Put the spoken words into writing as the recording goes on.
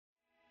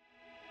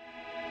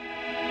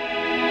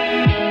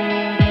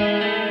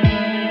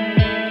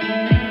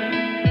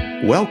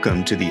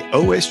Welcome to the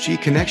OSG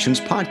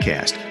Connections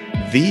podcast,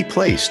 the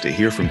place to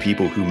hear from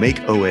people who make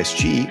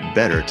OSG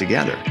better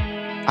together.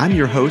 I'm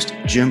your host,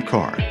 Jim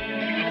Carr.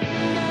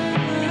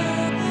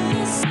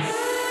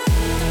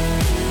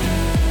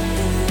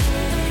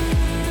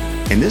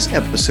 And this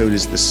episode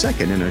is the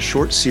second in a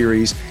short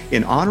series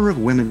in honor of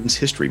Women's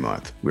History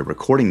Month. We're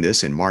recording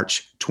this in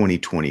March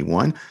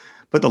 2021,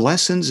 but the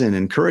lessons and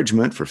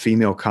encouragement for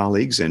female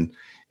colleagues and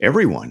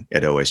everyone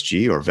at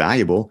OSG are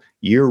valuable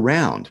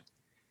year-round.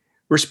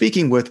 We're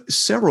speaking with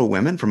several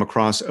women from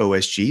across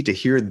OSG to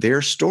hear their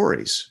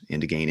stories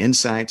and to gain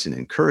insights and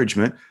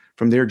encouragement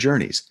from their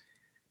journeys.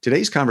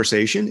 Today's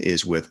conversation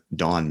is with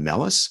Dawn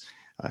Mellis,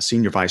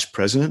 Senior Vice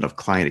President of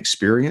Client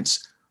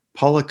Experience,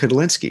 Paula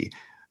Kudlinski,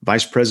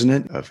 Vice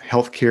President of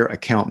Healthcare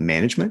Account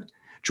Management,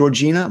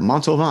 Georgina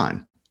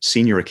Montalvan,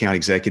 Senior Account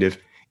Executive,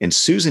 and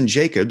Susan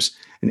Jacobs,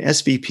 an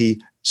SVP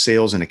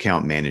Sales and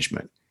Account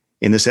Management.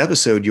 In this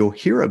episode, you'll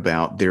hear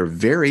about their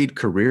varied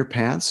career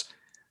paths,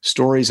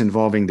 stories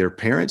involving their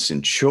parents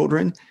and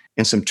children,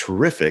 and some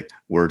terrific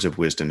words of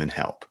wisdom and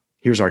help.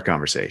 Here's our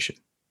conversation.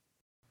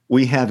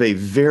 We have a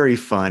very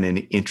fun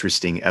and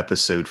interesting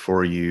episode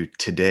for you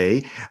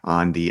today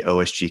on the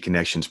OSG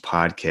Connections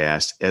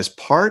podcast. As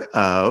part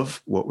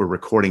of what we're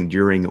recording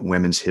during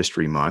Women's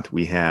History Month,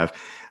 we have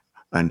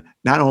an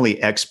not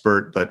only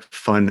expert, but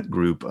fun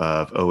group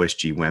of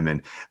OSG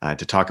women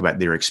to talk about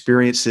their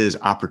experiences,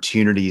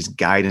 opportunities,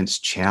 guidance,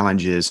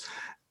 challenges,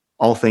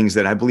 all things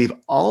that I believe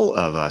all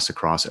of us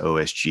across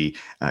OSG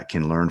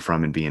can learn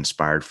from and be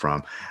inspired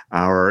from.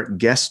 Our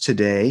guests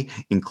today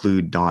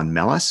include Dawn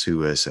Mellis,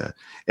 who is a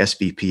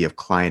SVP of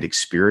Client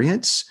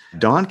Experience.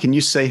 Dawn, can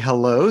you say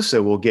hello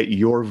so we'll get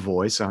your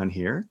voice on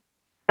here?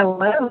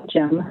 Hello,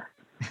 Jim.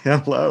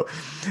 Hello.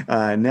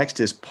 Next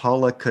is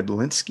Paula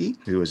Kudlinski,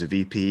 who is a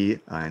VP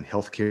in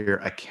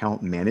Healthcare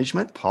Account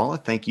Management. Paula,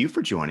 thank you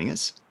for joining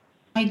us.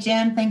 Hi,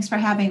 Jim. Thanks for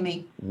having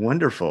me.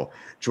 Wonderful.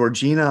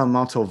 Georgina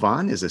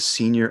Montalvan is a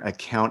Senior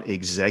Account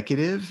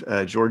Executive.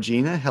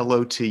 Georgina,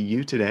 hello to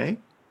you today.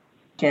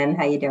 Jen,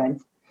 how you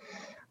doing?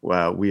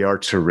 Well, we are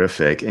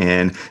terrific.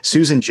 And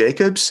Susan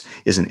Jacobs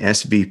is an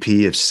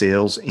SVP of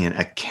Sales and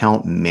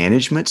Account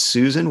Management.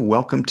 Susan,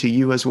 welcome to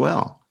you as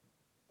well.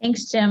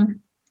 Thanks,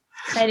 Jim.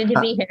 Excited to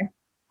be here.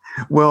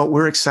 Well,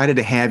 we're excited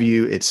to have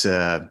you. It's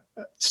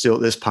still,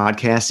 this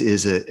podcast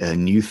is a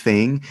new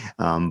thing,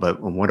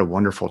 but what a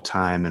wonderful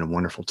time and a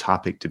wonderful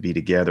topic to be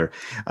together.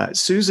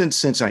 Susan,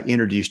 since I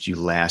introduced you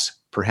last,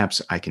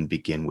 perhaps I can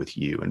begin with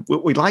you. And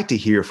what we'd like to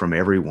hear from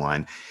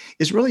everyone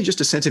is really just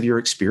a sense of your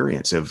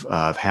experience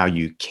of how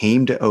you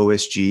came to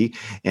OSG,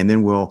 and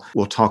then we'll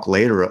talk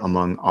later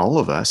among all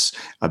of us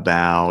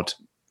about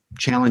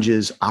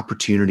challenges,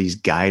 opportunities,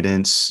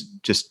 guidance,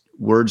 just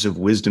words of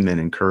wisdom and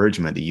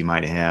encouragement that you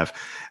might have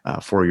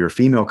for your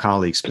female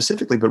colleagues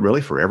specifically, but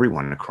really for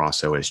everyone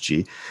across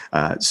OSG.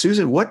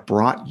 Susan, what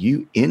brought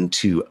you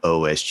into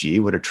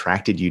OSG? What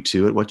attracted you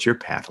to it? What's your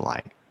path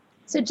like?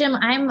 So, Jim,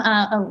 I'm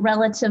a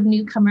relative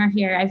newcomer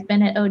here. I've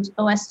been at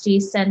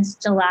OSG since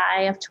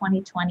July of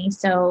 2020,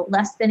 so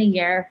less than a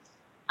year.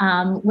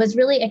 Was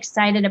really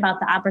excited about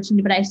the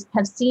opportunity, but I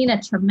have seen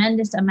a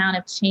tremendous amount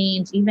of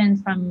change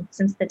even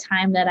since the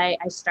time that I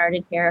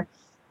started here.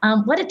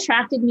 What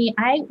attracted me,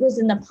 I was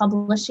in the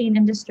publishing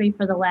industry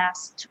for the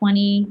last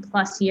 20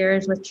 plus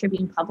years with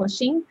Tribune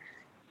Publishing.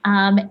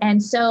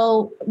 And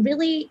so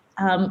really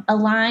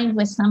aligned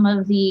with some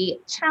of the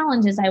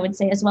challenges, I would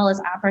say, as well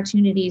as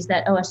opportunities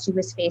that OSG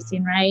was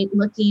facing, right?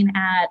 Looking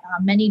at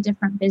many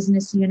different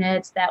business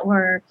units that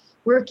were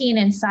working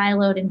in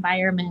siloed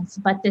environments,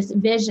 but this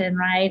vision,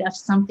 right, of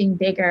something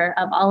bigger,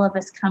 of all of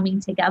us coming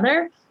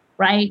together,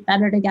 right,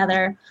 better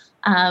together,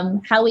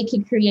 how we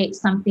could create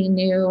something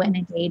new and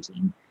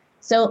engaging.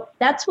 So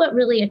that's what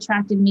really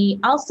attracted me.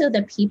 Also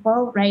the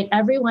people, right?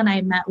 Everyone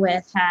I met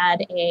with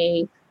had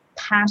a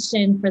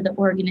passion for the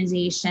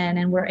organization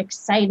and were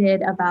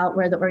excited about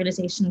where the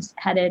organization's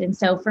headed. And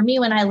so for me,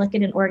 when I look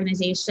at an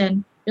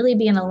organization, really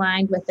being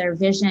aligned with their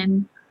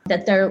vision,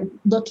 that they're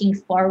looking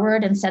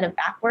forward instead of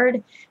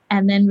backward,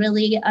 and then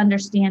really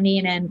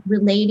understanding and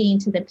relating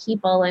to the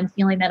people and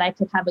feeling that I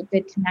could have a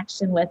good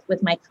connection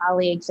with my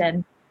colleagues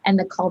and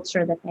the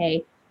culture that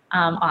they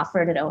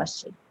offered at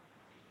OSG.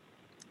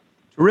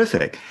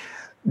 Terrific.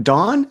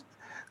 Dawn,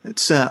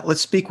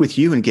 let's speak with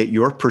you and get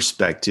your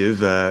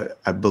perspective.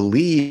 I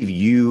believe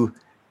you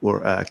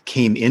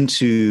came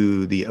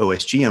into the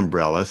OSG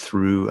umbrella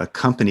through a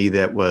company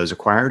that was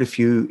acquired a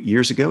few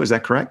years ago. Is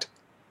that correct?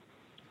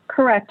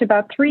 Correct.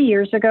 About 3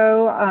 years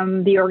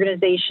ago, the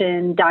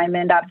organization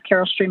Diamond out of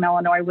Carroll Stream,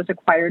 Illinois, was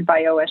acquired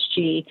by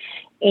OSG.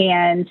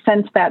 And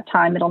since that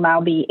time, it'll now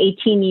be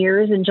 18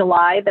 years in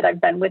July that I've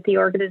been with the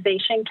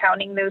organization.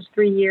 Counting those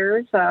 3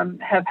 years,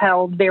 have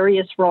held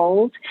various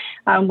roles,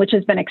 which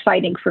has been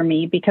exciting for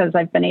me because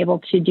I've been able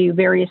to do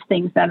various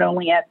things, not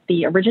only at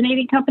the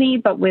originating company,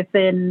 but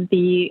within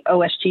the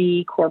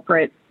OSG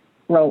corporate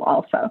role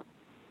also.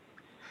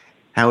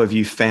 How have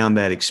you found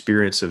that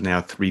experience of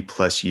now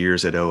 3+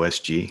 years at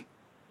OSG?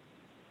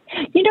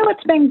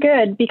 It's been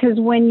good because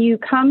when you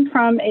come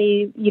from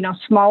a,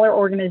 smaller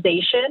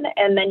organization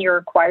and then you're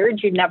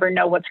acquired, you never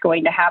know what's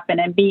going to happen.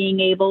 And being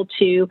able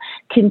to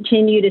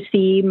continue to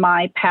see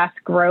my path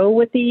grow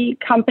with the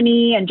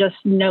company and just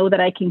know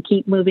that I can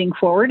keep moving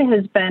forward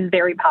has been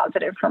very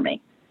positive for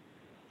me.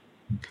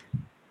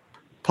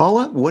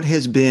 Paula, what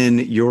has been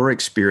your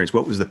experience?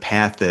 What was the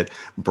path that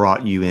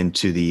brought you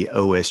into the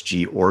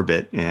OSG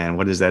orbit, and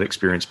what has that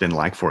experience been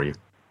like for you?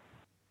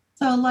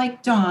 So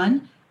like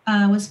Dawn,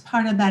 was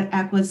part of that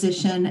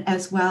acquisition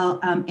as well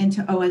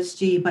into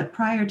OSG. But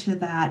prior to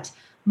that,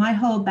 my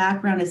whole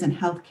background is in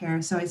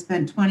healthcare. So I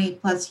spent 20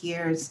 plus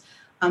years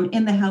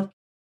in the health.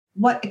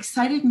 What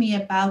excited me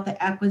about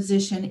the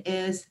acquisition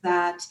is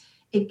that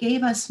it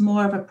gave us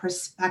more of a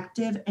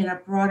perspective and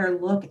a broader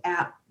look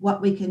at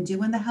what we can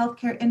do in the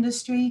healthcare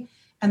industry.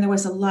 And there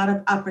was a lot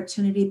of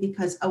opportunity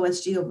because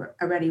OSG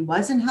already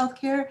was in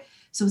healthcare.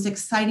 So it was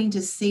exciting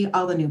to see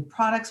all the new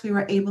products we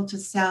were able to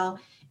sell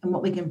and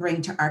what we can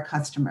bring to our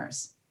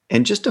customers.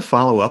 And just to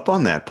follow up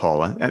on that,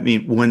 Paula, I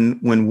mean,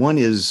 when one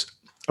is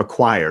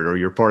acquired or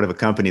you're part of a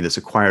company that's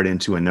acquired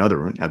into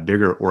another, a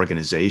bigger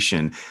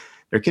organization,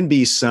 there can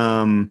be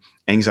some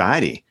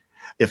anxiety,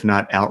 if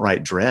not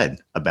outright dread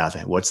about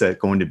that. What's that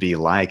going to be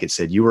like? It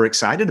said you were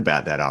excited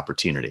about that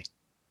opportunity.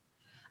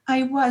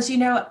 I was,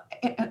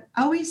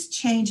 always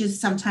change is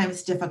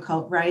sometimes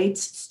difficult, right?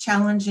 It's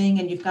challenging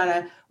and you've got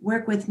to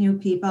work with new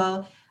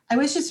people. I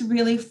was just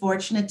really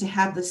fortunate to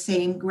have the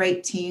same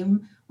great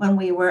team when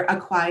we were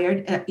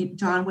acquired.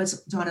 Dawn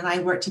and I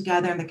worked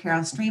together in the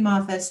Carol Stream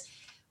office,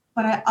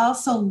 but I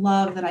also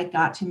love that I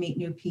got to meet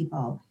new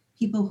people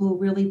who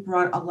really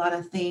brought a lot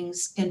of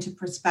things into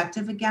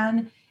perspective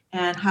again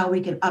and how we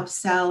can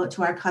upsell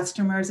to our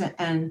customers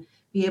and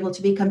be able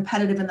to be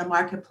competitive in the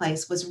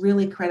marketplace was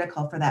really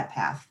critical for that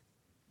path.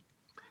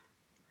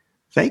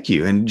 Thank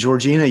you. And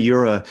Georgina,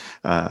 you're,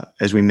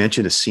 as we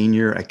mentioned, a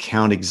senior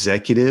account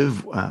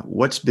executive.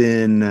 What's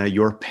been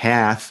your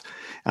path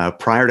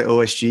prior to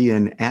OSG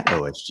and at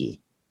OSG?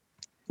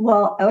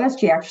 Well,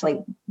 OSG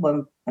actually,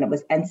 when it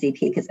was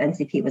NCP, because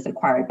NCP was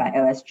acquired by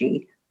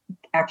OSG,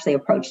 actually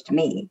approached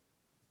me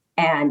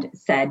and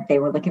said they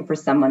were looking for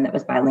someone that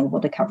was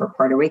bilingual to cover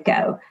Puerto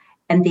Rico.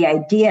 And the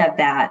idea of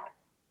that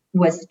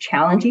was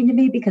challenging to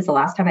me because the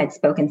last time I'd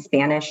spoken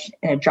Spanish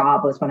in a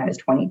job was when I was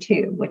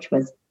 22, which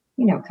was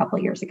a couple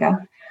of years ago.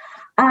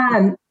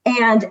 And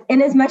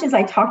in as much as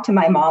I talk to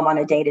my mom on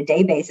a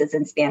day-to-day basis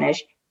in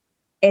Spanish,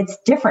 it's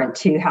different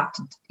to have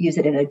to use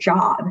it in a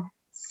job.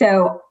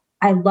 So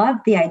I love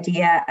the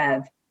idea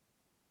of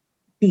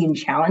being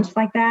challenged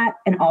like that.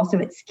 And also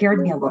it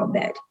scared me a little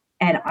bit.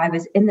 And I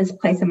was in this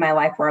place in my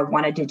life where I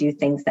wanted to do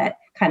things that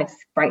kind of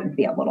frightened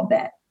me a little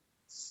bit.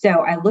 So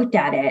I looked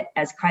at it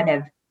as kind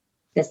of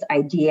this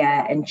idea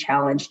and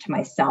challenge to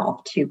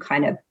myself to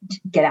kind of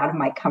get out of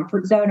my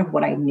comfort zone of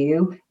what I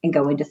knew and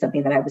go into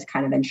something that I was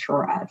kind of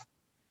unsure of.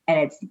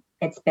 And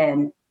it's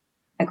been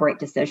a great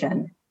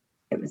decision.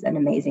 It was an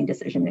amazing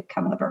decision to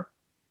come over.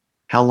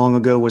 How long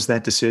ago was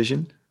that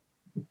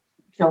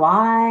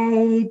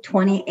July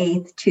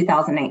 28th,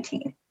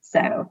 2019.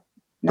 So,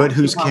 but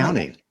who's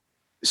counting?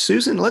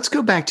 Susan, let's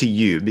go back to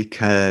you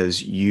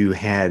because you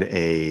had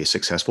a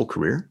successful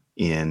career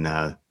in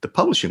the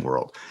publishing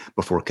world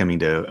before coming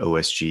to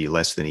OSG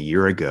less than a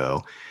year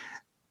ago.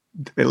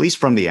 At least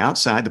from the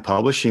outside, the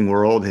publishing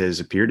world has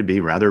appeared to be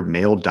rather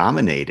male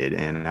dominated.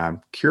 And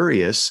I'm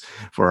curious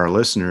for our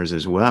listeners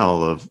as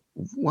well of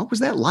what was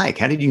that like?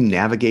 How did you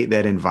navigate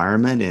that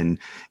environment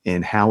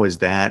and how has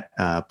that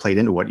played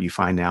into what you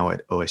find now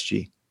at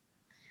OSG?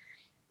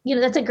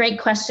 That's a great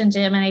question,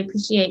 Jim. And I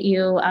appreciate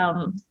you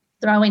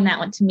throwing that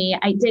one to me.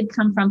 I did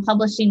come from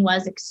publishing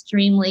was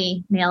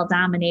extremely male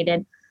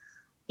dominated.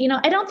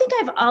 I don't think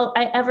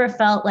I ever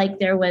felt like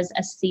there was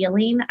a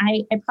ceiling.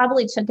 I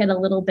probably took it a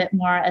little bit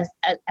more as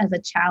a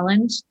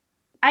challenge.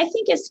 I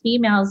think as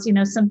females,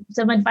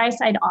 some advice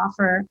I'd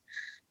offer,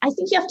 I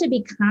think you have to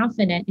be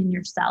confident in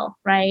yourself,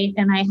 right?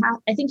 And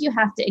I think you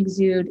have to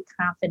exude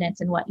confidence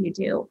in what you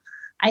do.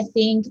 I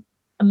think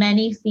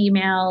many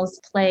females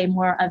play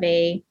more of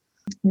a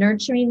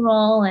nurturing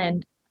role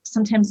and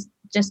sometimes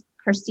just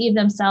perceive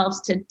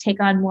themselves to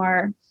take on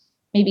more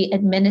maybe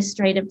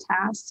administrative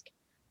tasks.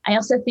 I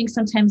also think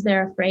sometimes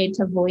they're afraid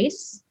to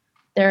voice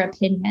their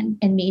opinion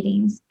in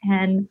meetings.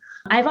 And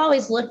I've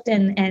always looked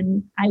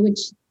and I would,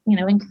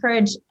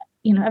 encourage,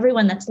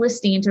 everyone that's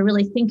listening to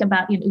really think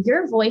about,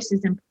 your voice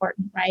is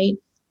important, right?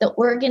 The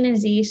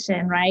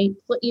organization, right,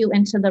 put you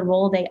into the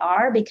role they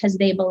are because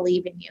they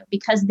believe in you,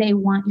 because they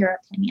want your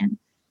opinion.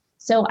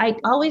 So I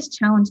always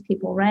challenge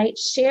people, right?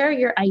 Share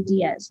your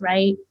ideas,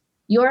 right?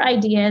 Your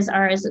ideas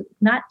are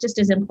not just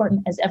as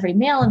important as every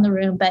male in the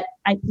room, but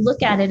I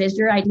look at it as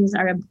your ideas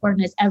are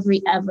important as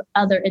every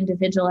other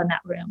individual in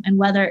that room. And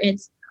whether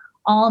it's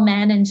all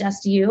men and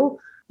just you,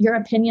 your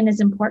opinion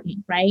is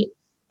important, right?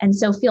 And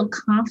so feel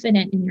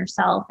confident in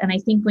yourself. And I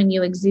think when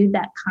you exude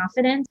that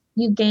confidence,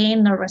 you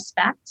gain the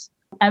respect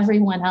of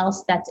everyone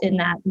else that's in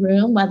that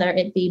room, whether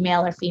it be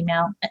male or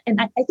female. And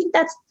I think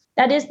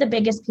that is the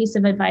biggest piece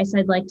of advice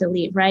I'd like to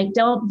leave, right?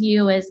 Don't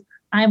view as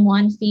I'm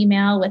one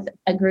female with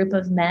a group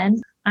of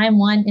men. I'm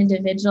one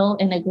individual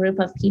in a group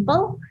of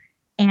people,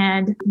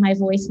 and my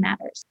voice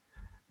matters.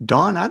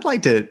 Dawn, I'd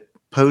like to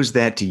pose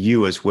that to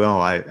you as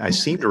well. I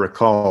seem to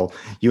recall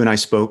you and I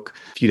spoke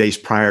a few days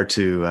prior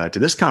to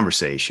this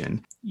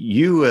conversation.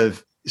 You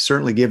have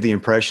certainly give the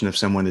impression of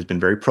someone that's been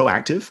very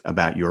proactive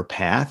about your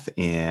path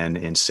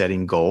and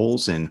setting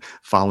goals and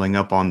following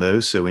up on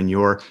those. So in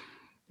your,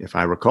 if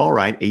I recall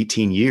right,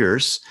 18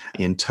 years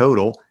in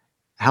total,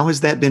 how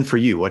has that been for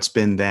you? What's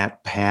been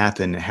that path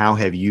and how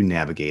have you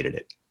navigated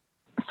it?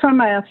 From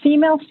a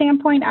female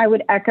standpoint, I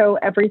would echo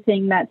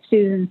everything that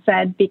Susan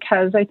said,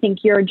 because I think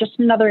you're just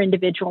another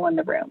individual in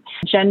the room.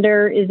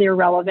 Gender is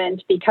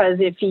irrelevant, because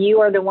if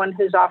you are the one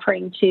who's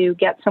offering to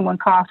get someone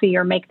coffee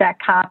or make that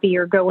copy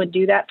or go and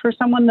do that for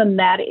someone, then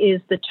that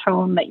is the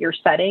tone that you're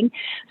setting.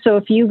 So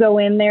if you go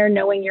in there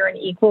knowing you're an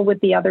equal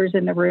with the others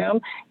in the room,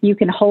 you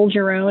can hold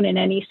your own in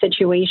any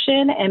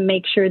situation and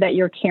make sure that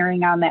you're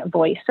carrying on that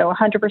voice. So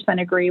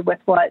 100% agree with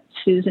what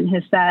Susan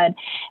has said.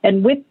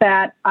 And with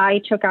that,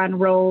 I took on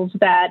roles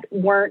that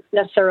weren't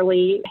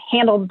necessarily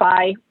handled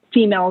by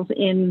females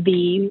in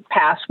the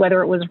past,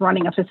 whether it was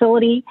running a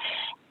facility,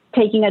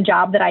 taking a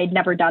job that I had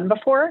never done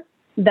before,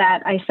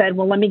 that I said,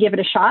 well, let me give it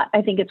a shot.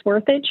 I think it's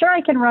worth it. Sure,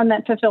 I can run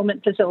that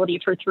fulfillment facility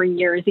for 3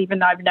 years, even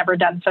though I've never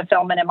done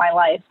fulfillment in my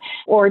life,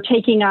 or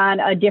taking on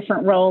a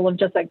different role of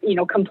just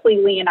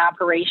completely in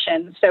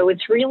operation. So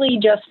it's really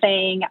just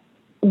saying,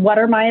 what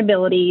are my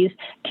abilities?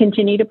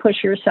 Continue to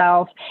push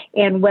yourself.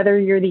 And whether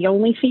you're the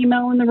only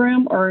female in the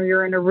room or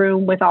you're in a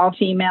room with all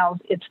females,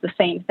 it's the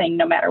same thing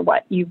no matter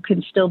what. You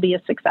can still be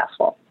as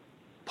successful.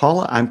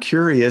 Paula, I'm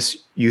curious,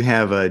 you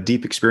have a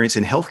deep experience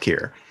in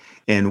healthcare.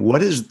 And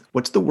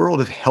what's the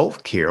world of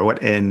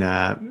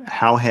healthcare?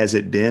 How has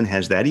it been?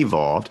 Has that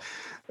evolved,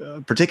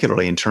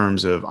 particularly in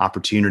terms of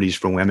opportunities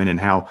for women, and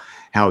how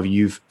have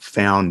you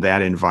found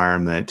that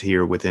environment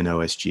here within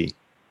OSG?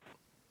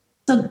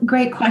 So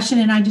great question.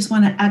 And I just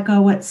want to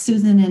echo what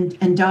Susan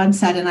and Dawn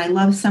said. And I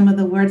love some of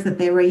the words that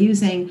they were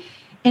using.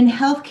 In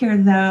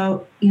healthcare,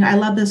 though, I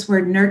love this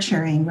word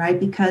nurturing, right?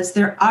 Because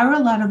there are a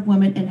lot of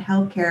women in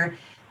healthcare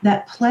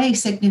that play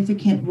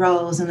significant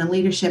roles in a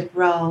leadership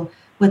role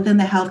within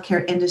the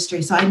healthcare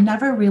industry. So I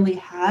never really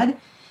had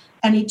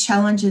any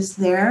challenges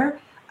there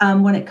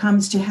when it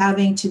comes to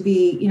having to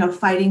be,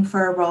 fighting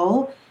for a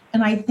role.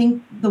 And I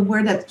think the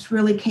word that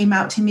really came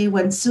out to me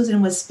when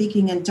Susan was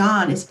speaking and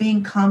Dawn is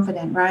being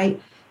confident,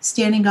 right?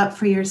 Standing up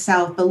for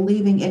yourself,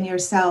 believing in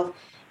yourself.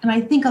 And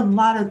I think a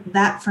lot of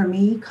that for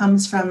me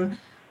comes from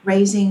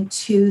raising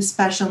 2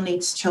 special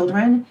needs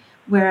children,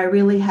 where I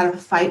really had to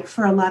fight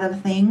for a lot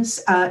of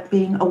things,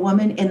 being a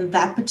woman in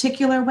that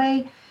particular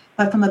way.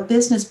 But from a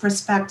business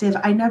perspective,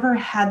 I never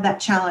had that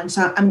challenge.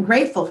 So I'm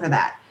grateful for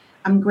that.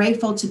 I'm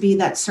grateful to be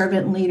that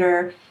servant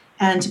leader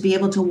and to be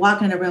able to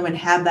walk in a room and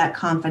have that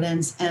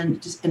confidence and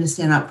to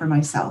stand up for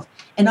myself.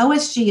 And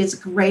OSG is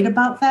great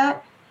about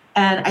that.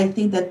 And I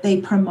think that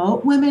they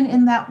promote women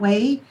in that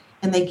way,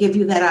 and they give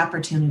you that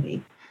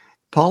opportunity.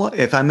 Paula,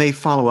 if I may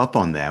follow up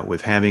on that,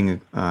 with having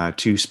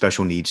 2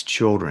 special needs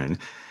children,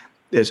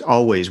 as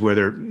always,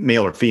 whether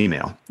male or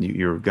female,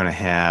 you're going to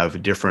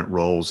have different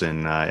roles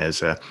in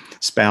as a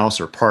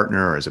spouse or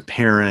partner, or as a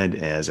parent,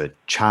 as a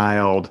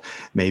child,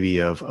 maybe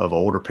of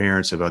older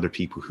parents, of other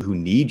people who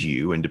need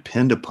you and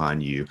depend upon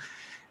you.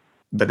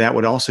 But that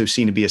would also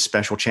seem to be a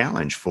special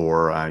challenge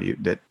for you.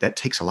 That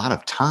takes a lot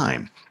of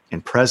time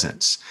and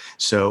presence.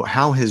 So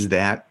how has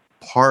that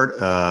part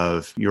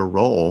of your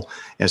role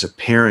as a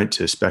parent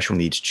to special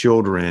needs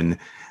children,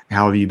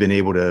 how have you been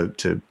able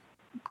to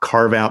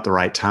carve out the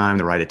right time,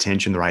 the right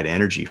attention, the right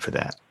energy for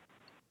that?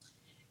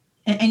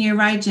 And you're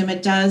right, Jim.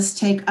 It does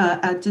take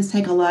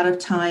a lot of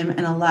time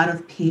and a lot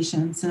of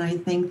patience. And I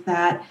think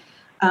that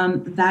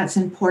that's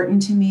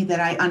important to me, that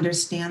I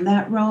understand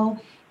that role.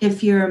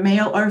 If you're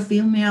male or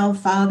female,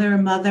 father,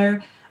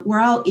 mother, we're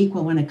all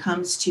equal when it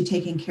comes to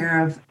taking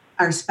care of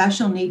our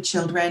special needs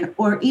children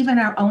or even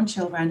our own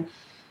children.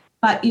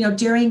 But,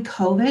 during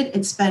COVID,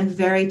 it's been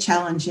very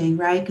challenging,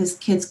 right? Because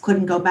kids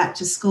couldn't go back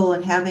to school,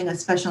 and having a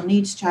special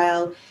needs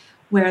child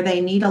where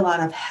they need a lot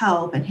of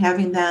help and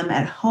having them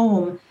at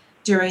home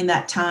during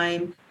that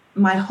time,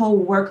 my whole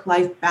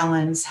work-life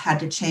balance had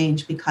to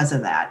change because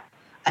of that.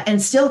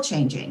 And still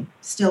changing.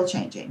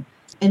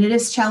 And it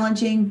is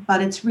challenging,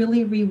 but it's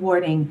really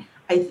rewarding.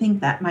 I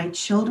think that my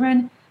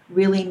children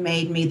really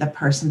made me the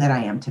person that I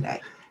am today.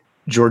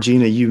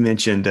 Georgina, you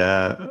mentioned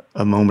a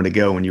moment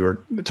ago when you were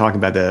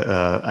talking about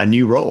a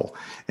new role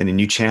and a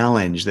new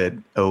challenge that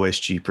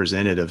OSG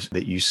presented,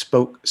 that you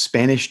spoke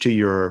Spanish to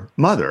your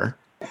mother.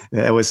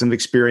 That was some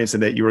experience,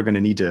 and that you were going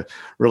to need to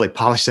really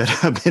polish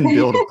that up and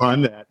build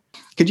upon that.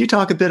 Could you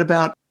talk a bit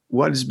about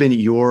what has been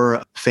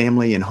your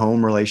family and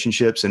home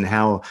relationships, and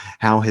how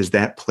has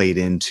that played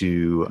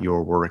into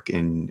your work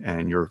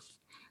and your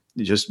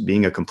just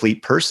being a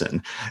complete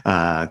person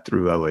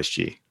through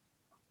OSG?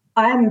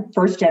 I'm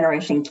first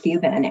generation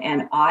Cuban,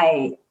 and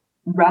I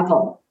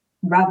revel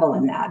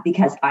in that,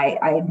 because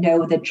I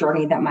know the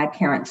journey that my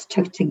parents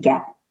took to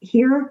get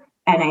here,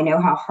 and I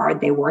know how hard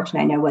they worked,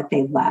 and I know what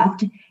they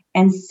left.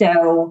 And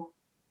so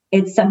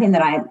it's something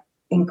that I'm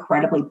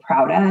incredibly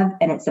proud of.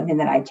 And it's something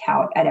that I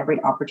tout at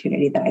every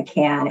opportunity that I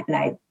can. And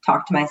I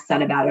talk to my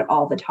son about it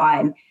all the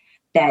time,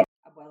 that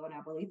Abuelo and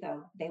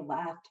Abuelito, they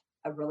left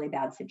a really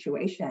bad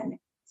situation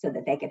so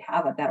that they could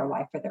have a better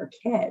life for their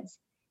kids.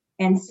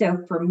 And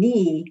so for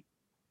me,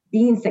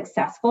 being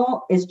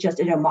successful is just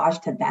an homage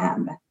to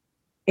them.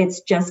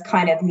 It's just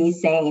kind of me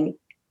saying,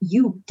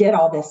 you did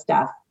all this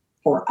stuff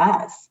for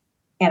us,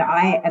 and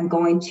I am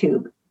going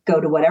to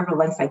go to whatever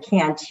lengths I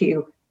can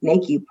to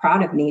make you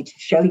proud of me, to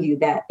show you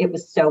that it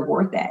was so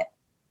worth it,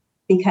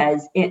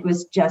 because it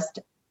was just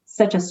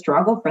such a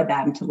struggle for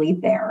them to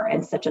leave there,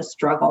 and such a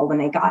struggle when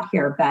they got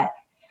here. But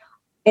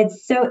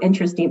it's so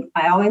interesting.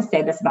 I always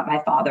say this about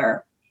my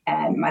father,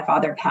 and my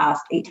father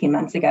passed 18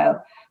 months ago,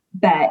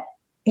 but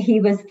he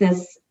was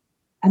this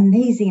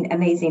amazing,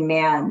 amazing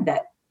man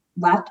that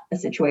left a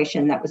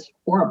situation that was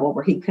horrible,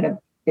 where he could have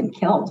been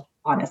killed,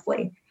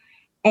 honestly,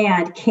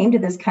 and came to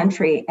this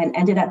country and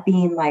ended up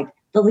being like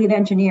the lead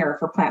engineer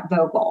for Plant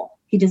Vogel.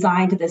 He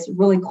designed this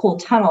really cool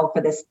tunnel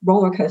for this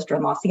roller coaster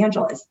in Los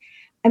Angeles.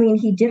 I mean,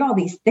 he did all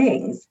these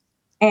things.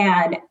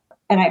 And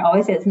I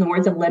always say, it's in the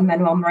words of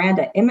Lin-Manuel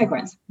Miranda,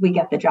 immigrants, we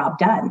get the job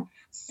done.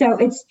 So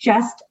it's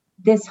just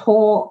this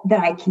whole,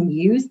 that I can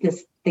use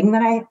this thing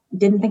that I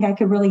didn't think I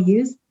could really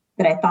use,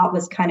 that I thought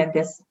was kind of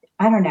this,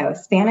 I don't know,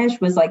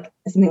 Spanish was like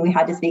something we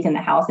had to speak in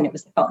the house, and it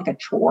felt like a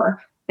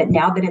chore. But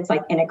now that it's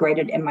like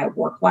integrated in my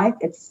work life,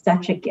 it's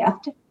such a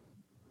gift.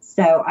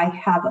 So I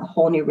have a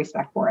whole new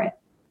respect for it.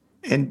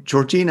 And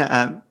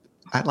Georgina,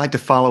 I'd like to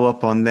follow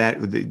up on that,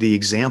 the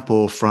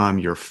example from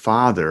your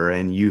father,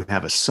 and you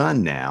have a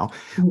son now.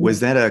 Mm-hmm.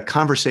 Was that a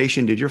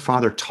conversation? Did your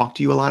father talk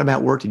to you a lot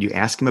about work? Did you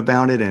ask him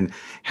about it? And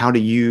how do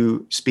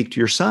you speak to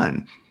your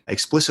son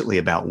explicitly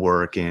about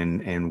work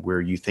and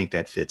where you think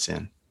that fits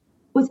in?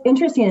 What's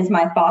interesting is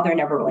my father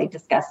never really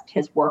discussed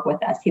his work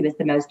with us. He was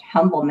the most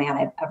humble man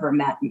I've ever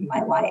met in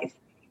my life.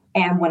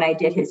 And when I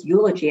did his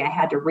eulogy, I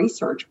had to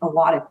research a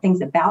lot of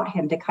things about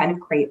him to kind of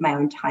create my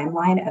own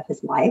timeline of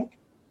his life.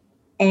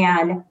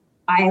 And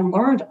I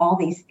learned all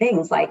these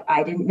things. Like,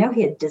 I didn't know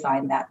he had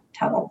designed that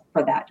tunnel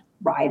for that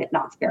ride at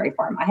Knott's Berry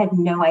Farm. I had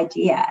no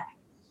idea.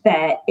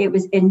 But it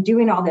was in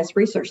doing all this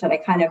research that I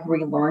kind of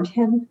relearned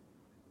him,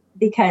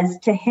 because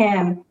to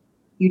him,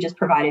 you just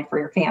provided for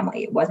your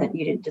family. It wasn't,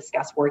 you didn't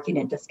discuss work, you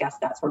didn't discuss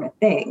that sort of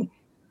thing.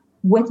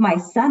 With my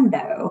son,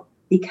 though,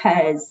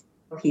 because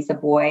he's a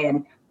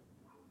boy,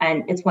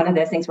 and it's one of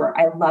those things where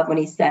I love when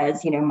he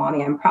says, you know,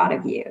 Mommy, I'm proud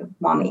of you.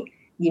 Mommy,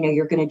 you know,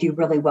 you're going to do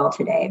really well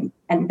today.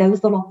 And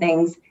those little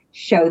things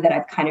show that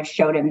I've kind of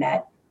showed him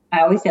that I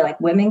always say, like,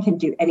 women can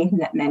do anything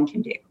that men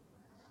can do.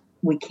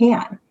 We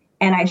can.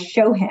 And I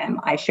show him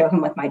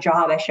with my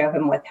job. I show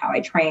him with how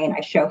I train.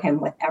 I show him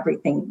with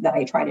everything that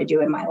I try to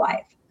do in my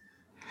life.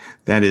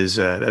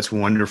 That's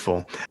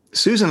wonderful.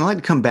 Susan, I'd like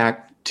to come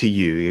back to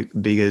you,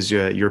 because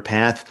your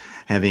path,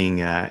 having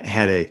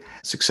had a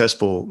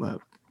successful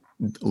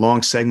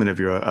long segment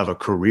of a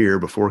career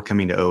before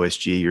coming to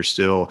OSG, you're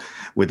still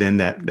within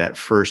that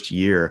first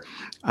year.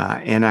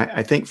 And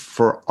I think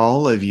for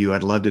all of you,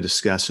 I'd love to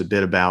discuss a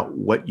bit about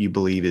what you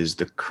believe is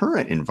the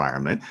current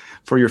environment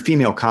for your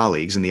female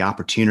colleagues and the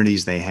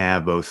opportunities they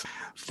have, both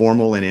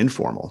formal and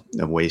informal,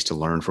 of ways to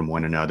learn from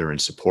one another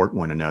and support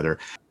one another.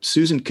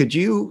 Susan, could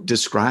you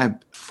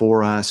describe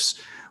for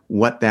us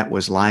what that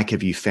was like?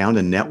 Have you found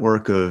a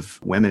network of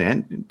women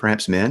and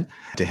perhaps men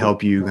to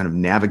help you kind of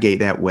navigate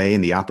that way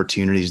and the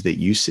opportunities that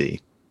you see?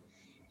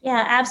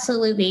 Yeah,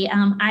 absolutely.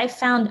 I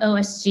found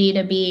OSG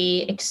to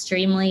be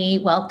extremely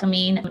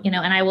welcoming, and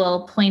I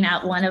will point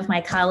out one of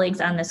my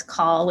colleagues on this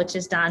call, which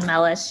is Dawn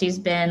Mellis. She's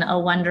been a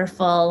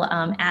wonderful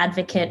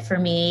advocate for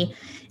me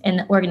in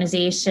the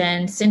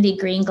organization, Cindy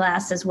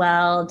Greenglass as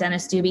well,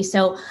 Dennis Doobie.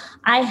 So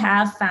I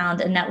have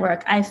found a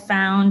network. I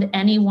found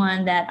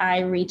anyone that I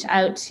reach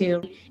out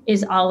to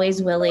is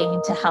always willing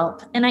to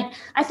help. And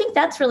I think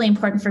that's really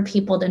important for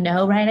people to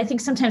know, right? I think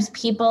sometimes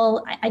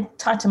people, I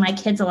talk to my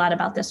kids a lot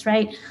about this,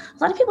 right?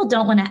 A lot of people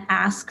don't want to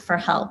ask for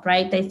help,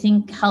 right? They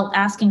think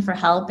asking for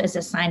help is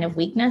a sign of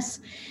weakness.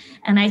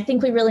 And I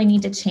think we really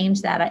need to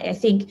change that. I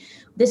think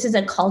this is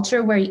a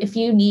culture where if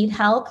you need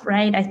help,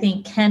 right, I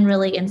think Ken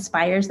really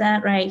inspires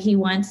that, right? He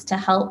wants to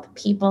help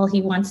people.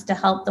 He wants to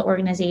help the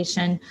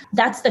organization.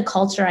 That's the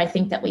culture I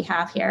think that we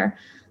have here.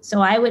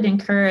 So I would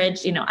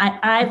encourage,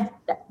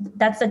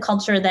 that's the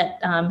culture that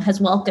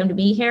has welcomed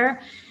me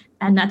here.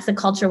 And that's the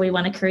culture we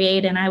want to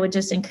create. And I would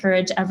just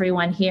encourage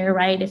everyone here,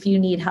 right? If you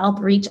need help,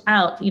 reach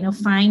out,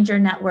 find your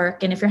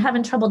network. And if you're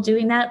having trouble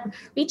doing that,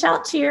 reach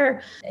out to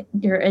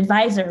your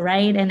advisor,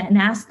 right? And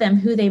ask them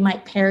who they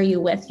might pair you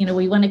with.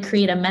 We want to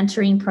create a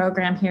mentoring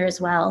program here as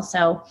well.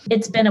 So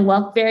it's been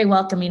a very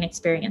welcoming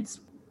experience.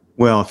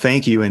 Well,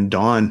 thank you. And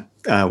Dawn,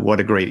 what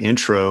a great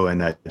intro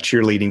and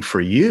cheerleading for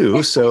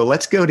you. So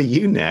let's go to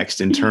you next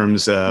in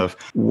terms of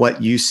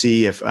what you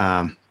see, if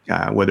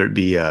whether it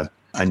be a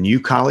new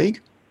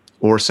colleague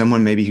or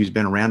someone maybe who's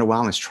been around a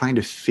while and is trying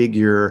to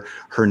figure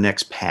her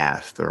next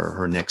path or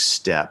her next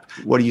step.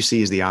 What do you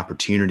see as the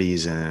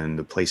opportunities and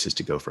the places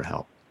to go for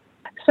help?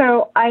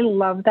 So I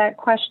love that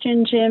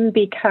question, Jim,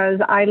 because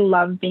I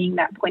love being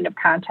that point of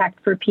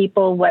contact for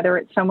people, whether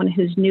it's someone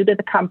who's new to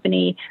the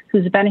company,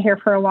 who's been here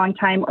for a long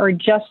time, or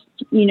just,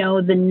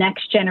 the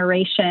next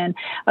generation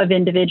of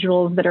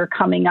individuals that are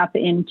coming up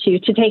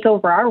to take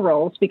over our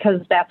roles,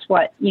 because that's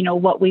what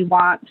we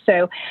want.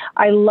 So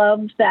I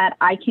love that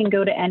I can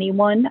go to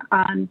anyone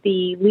on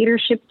the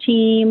leadership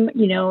team,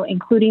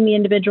 including the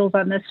individuals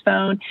on this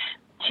phone,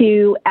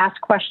 to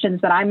ask questions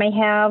that I may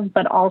have,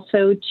 but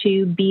also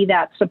to be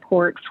that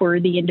support for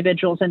the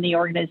individuals in the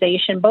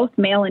organization, both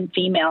male and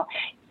female.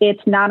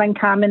 It's not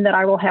uncommon that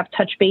I will have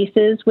touch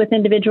bases with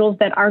individuals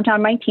that aren't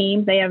on my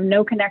team. They have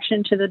no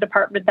connection to the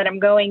department that I'm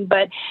going,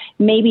 but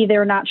maybe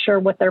they're not sure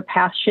what their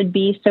path should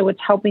be. So it's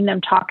helping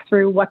them talk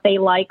through what they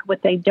like,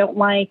 what they don't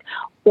like,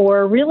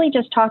 or really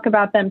just talk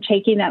about them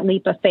taking that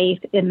leap of faith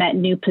in that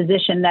new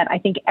position that I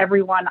think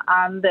everyone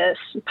on this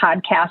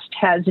podcast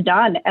has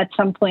done at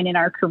some point in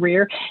our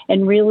career,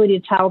 and really to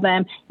tell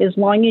them, as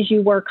long as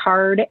you work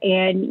hard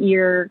and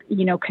you're,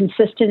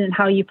 consistent in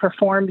how you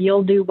perform,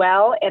 you'll do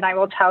well. And I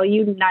will tell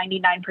you,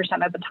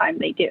 99% of the time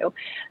they do.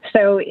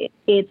 So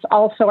it's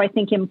also, I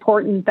think,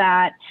 important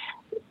that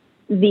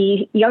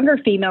the younger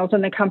females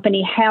in the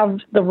company have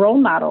the role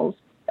models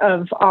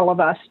of all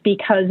of us,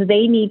 because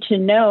they need to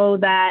know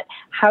that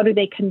how do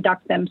they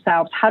conduct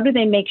themselves? How do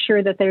they make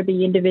sure that they're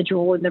the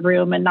individual in the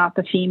room and not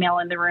the female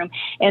in the room?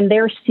 And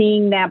they're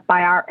seeing that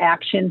by our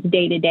actions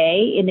day to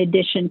day, in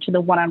addition to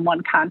the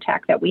one-on-one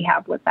contact that we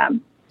have with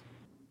them.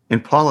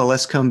 And Paula,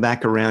 let's come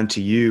back around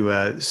to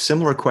you.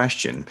 Similar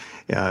question.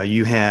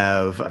 You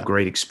have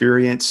great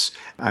experience.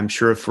 I'm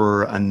sure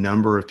for a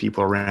number of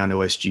people around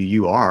OSG,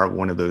 you are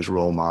one of those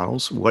role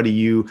models. What do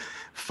you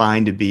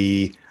find to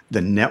be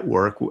the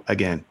network,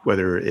 again,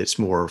 whether it's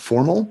more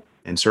formal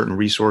and certain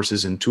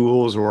resources and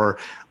tools, or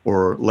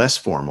less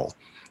formal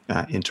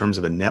in terms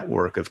of a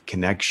network of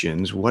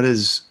connections? What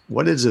is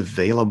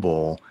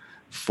available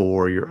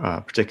for your,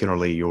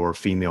 particularly your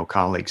female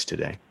colleagues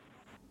today?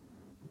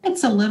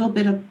 It's a little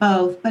bit of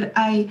both, but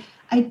I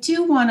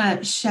do want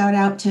to shout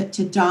out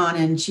to Dawn,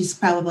 and she's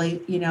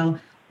probably, going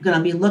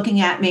to be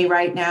looking at me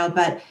right now,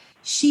 but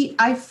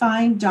I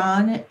find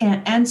Dawn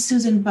and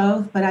Susan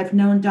both, but I've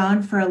known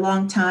Dawn for a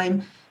long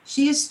time.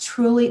 She is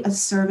truly a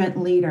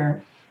servant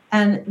leader.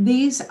 And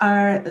these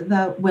are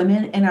the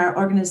women in our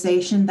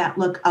organization that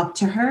look up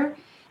to her.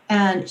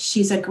 And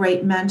she's a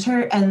great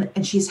mentor,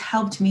 and she's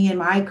helped me in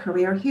my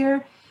career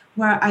here,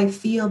 where I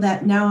feel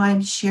that now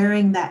I'm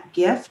sharing that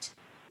gift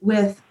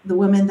with the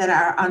women that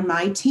are on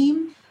my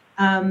team,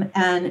 and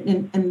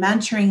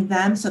mentoring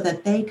them so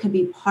that they could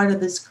be part of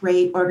this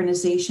great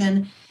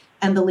organization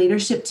and the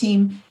leadership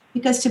team.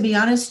 Because to be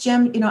honest,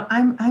 Jim,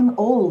 I'm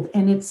old,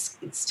 and it's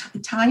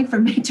time for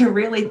me to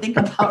really think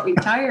about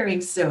retiring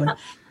soon.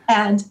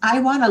 And I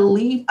want to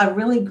leave a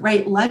really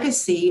great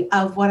legacy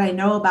of what I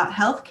know about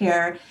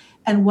healthcare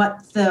and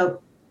what the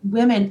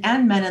women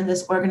and men in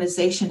this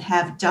organization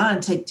have done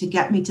to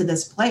get me to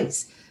this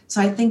place. So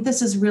I think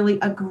this is really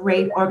a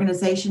great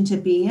organization to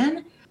be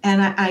in.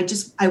 And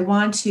I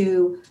want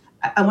to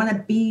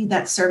be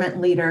that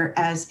servant leader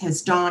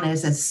as Dawn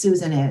is, as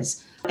Susan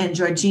is, and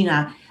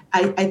Georgina.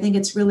 I think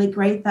it's really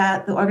great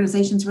that the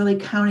organization's really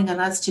counting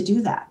on us to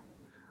do that.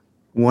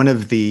 One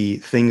of the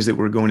things that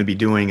we're going to be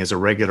doing as a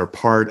regular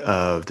part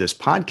of this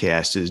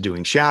podcast is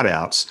doing shout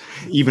outs,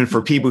 even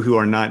for people who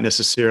are not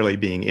necessarily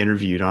being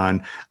interviewed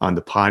on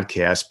the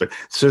podcast. But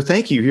so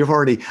thank you. You've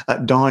already,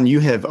 Dawn, you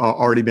have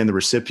already been the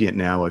recipient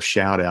now of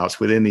shout outs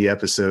within the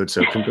episode.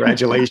 So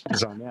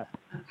congratulations on that.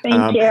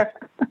 Thank you.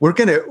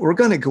 We're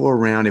gonna go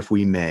around, if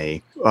we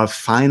may, a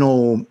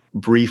final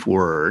brief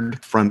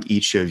word from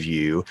each of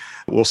you.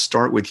 We'll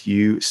start with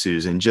you,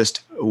 Susan,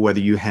 just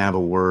whether you have a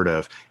word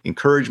of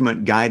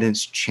encouragement,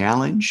 guidance,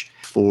 challenge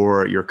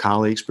for your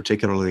colleagues,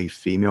 particularly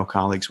female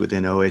colleagues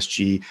within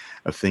OSG,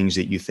 of things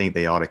that you think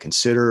they ought to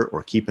consider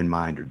or keep in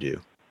mind or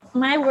do.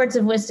 My words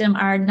of wisdom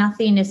are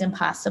nothing is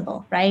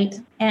impossible, right?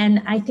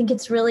 And I think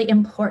it's really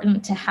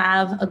important to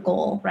have a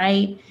goal,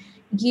 right?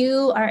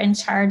 You are in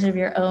charge of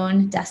your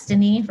own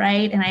destiny,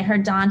 right? And I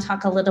heard Dawn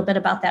talk a little bit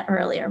about that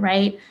earlier,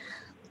 right?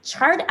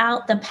 Chart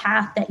out the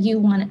path that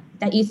you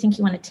think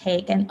you want to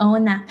take, and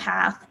own that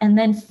path, and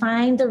then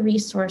find the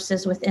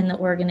resources within the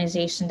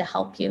organization to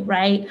help you,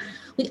 right?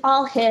 We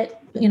all hit,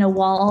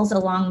 walls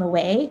along the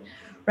way,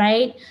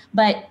 right?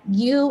 But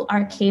you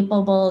are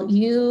capable.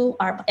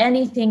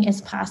 Anything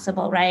is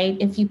possible, right?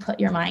 If you put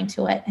your mind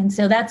to it. And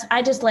so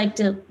I just like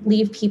to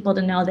leave people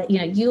to know that,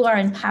 you are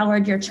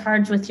empowered, you're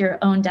charged with your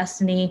own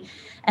destiny,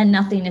 and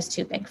nothing is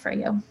too big for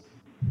you.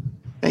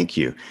 Thank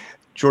you.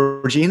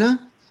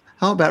 Georgina,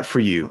 how about for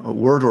you? A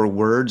word or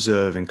words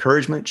of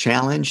encouragement,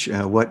 challenge?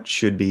 What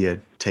should be a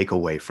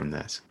takeaway from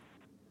this?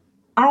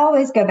 I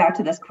always go back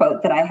to this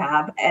quote that I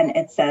have, and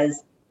it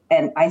says,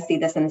 and I see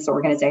this in this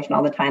organization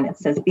all the time, it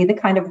says, be the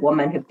kind of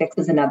woman who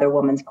fixes another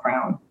woman's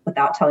crown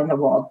without telling the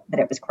world that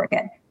it was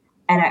crooked.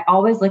 And I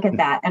always look at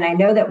that. And I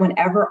know that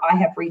whenever I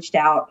have reached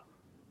out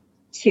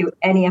to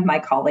any of my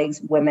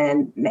colleagues,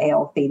 women,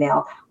 male,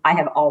 female, I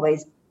have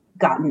always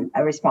gotten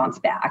a response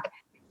back.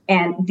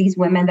 And these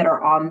women that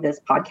are on this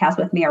podcast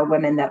with me are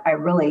women that I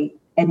really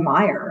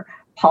admire.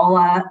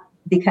 Paula,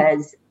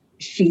 because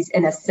she's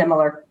in a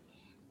similar,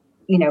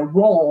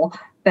 role,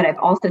 but I've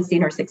also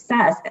seen her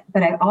success.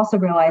 But I also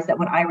realized that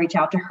when I reach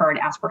out to her and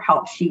ask for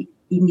help, she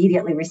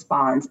immediately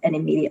responds and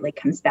immediately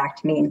comes back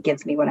to me and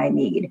gives me what I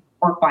need,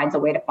 or finds a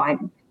way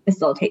to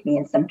facilitate me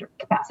in some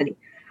capacity.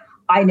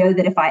 I know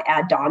that if I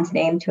add Dawn's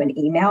name to an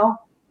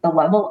email, the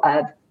level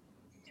of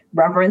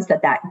reverence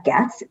that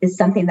gets is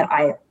something that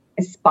I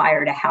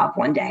aspire to have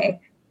one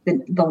day.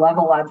 The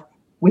level of,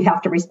 we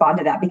have to respond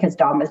to that because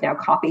Dawn was now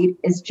copied,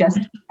 is just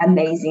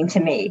amazing to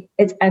me.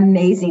 It's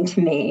amazing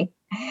to me.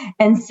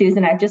 And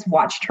Susan, I've just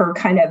watched her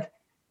kind of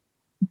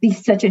be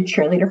such a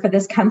cheerleader for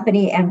this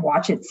company and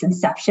watch its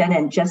inception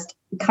and just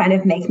kind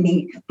of make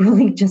me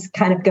really just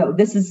kind of go,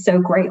 this is so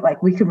great.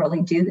 Like, we can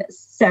really do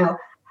this. So,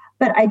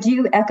 but I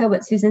do echo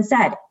what Susan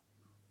said,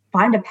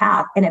 find a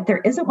path. And if there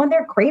isn't one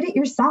there, create it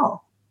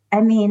yourself.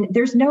 I mean,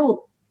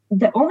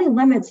 the only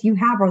limits you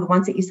have are the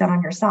ones that you set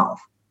on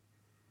yourself.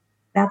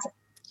 That's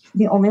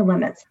the only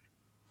limits.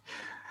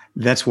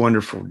 That's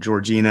wonderful,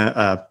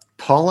 Georgina.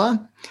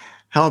 Paula,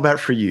 how about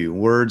for you?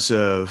 Words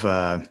of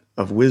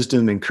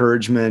wisdom,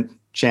 encouragement,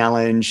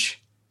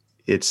 challenge.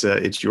 It's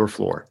your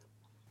floor.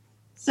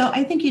 So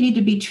I think you need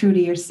to be true to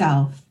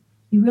yourself.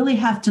 You really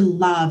have to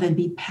love and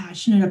be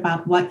passionate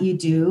about what you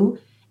do.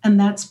 And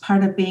that's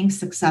part of being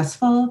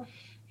successful.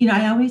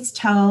 I always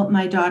tell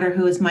my daughter,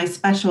 who is my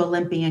Special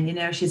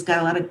Olympian, she's got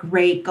a lot of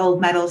great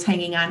gold medals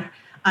hanging on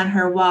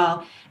her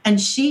wall,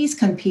 and she's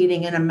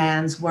competing in a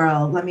man's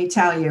world, let me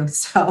tell you.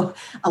 So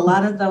a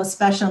lot of those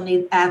special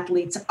need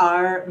athletes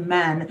are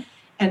men.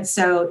 And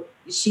so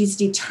she's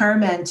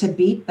determined to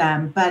beat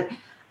them. But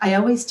I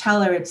always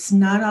tell her it's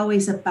not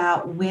always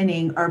about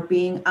winning or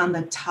being on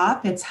the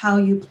top. It's how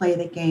you play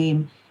the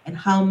game and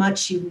how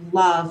much you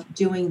love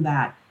doing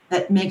that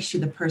makes you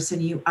the person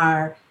you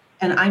are.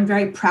 And I'm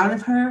very proud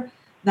of her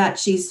that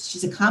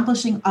she's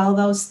accomplishing all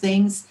those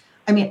things.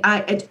 I mean,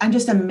 I'm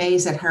just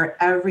amazed at her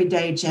every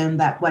day, Jim,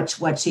 that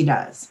what she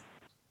does.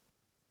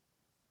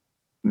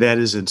 That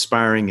is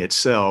inspiring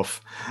itself.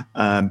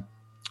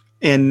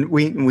 And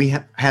we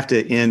have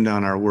to end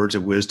on our words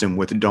of wisdom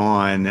with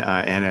Dawn.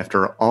 And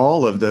after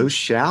all of those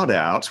shout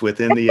outs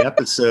within the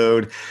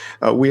episode,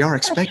 we are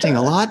expecting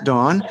a lot,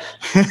 Dawn.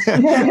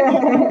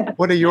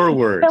 What are your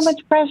words? So much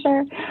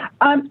pressure.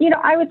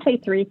 I would say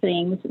three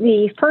things.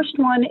 The first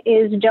one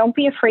is, don't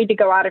be afraid to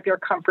go out of your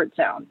comfort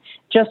zone.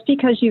 Just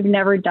because you've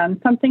never done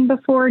something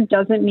before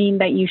doesn't mean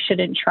that you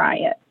shouldn't try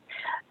it.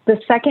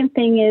 The second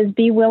thing is,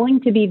 be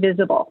willing to be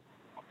visible.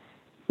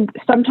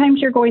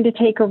 Sometimes you're going to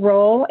take a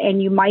role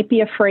and you might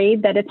be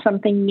afraid that it's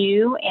something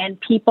new and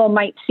people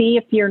might see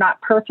if you're not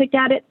perfect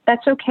at it.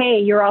 That's okay.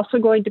 You're also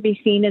going to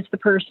be seen as the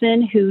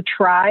person who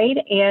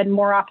tried and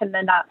more often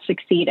than not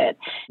succeeded.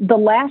 The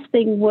last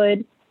thing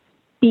would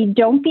be,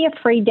 don't be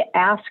afraid to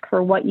ask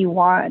for what you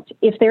want.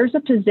 If there's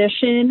a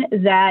position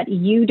that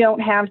you don't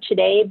have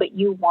today but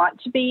you want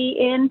to be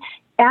in,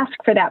 ask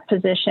for that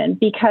position,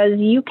 because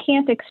you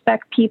can't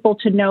expect people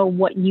to know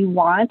what you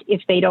want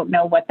if they don't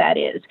know what that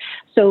is.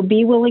 So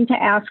be willing to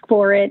ask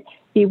for it,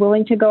 be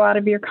willing to go out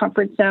of your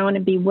comfort zone,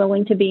 and be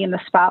willing to be in the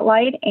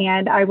spotlight.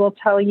 And I will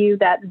tell you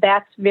that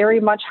that's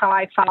very much how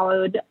I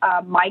followed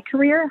my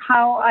career,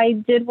 how I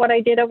did what I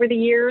did over the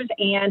years.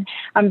 And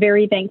I'm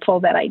very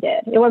thankful that I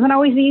did. It wasn't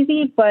always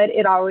easy, but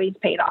it always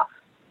paid off.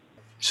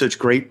 Such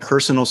great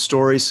personal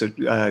stories, so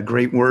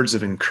great words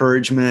of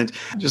encouragement.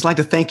 Just like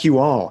to thank you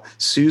all,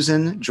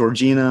 Susan,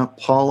 Georgina,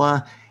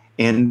 Paula,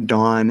 and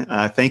Dawn.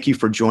 Thank you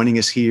for joining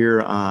us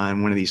here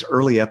on one of these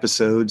early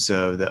episodes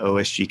of the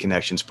OSG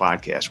Connections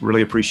podcast.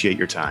 Really appreciate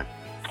your time.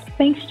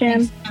 Thanks,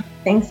 Jim.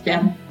 Thanks,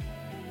 Jim.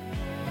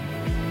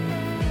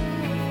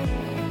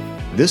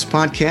 This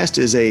podcast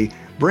is a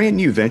brand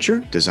new venture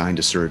designed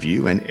to serve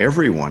you and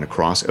everyone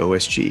across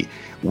OSG.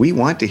 We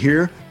want to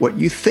hear what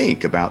you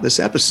think about this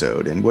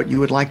episode and what you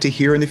would like to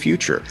hear in the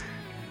future.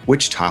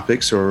 Which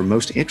topics are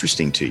most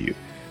interesting to you?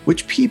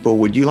 Which people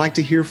would you like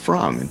to hear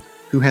from, and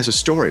who has a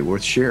story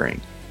worth sharing?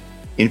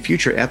 In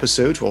future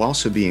episodes, we'll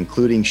also be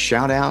including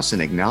shout outs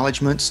and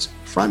acknowledgments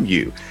from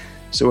you.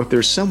 So if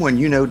there's someone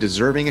you know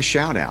deserving a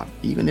shout out,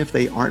 even if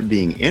they aren't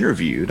being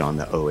interviewed on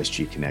the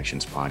OSG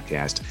Connections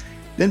podcast,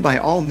 then by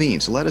all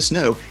means, let us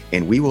know,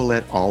 and we will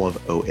let all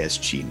of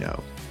OSG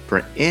know.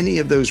 For any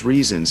of those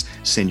reasons,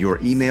 send your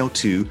email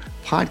to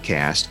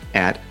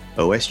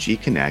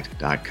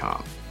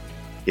podcast@osgconnect.com.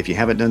 If you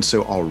haven't done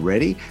so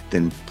already,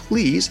 then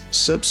please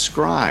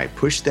subscribe.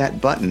 Push that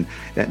button.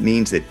 That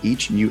means that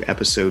each new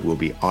episode will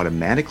be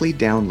automatically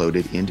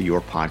downloaded into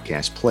your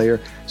podcast player,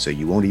 so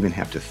you won't even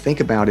have to think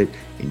about it,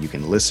 and you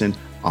can listen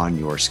on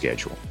your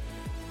schedule.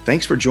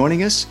 Thanks for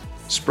joining us,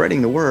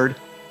 spreading the word,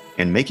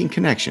 and making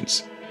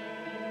connections.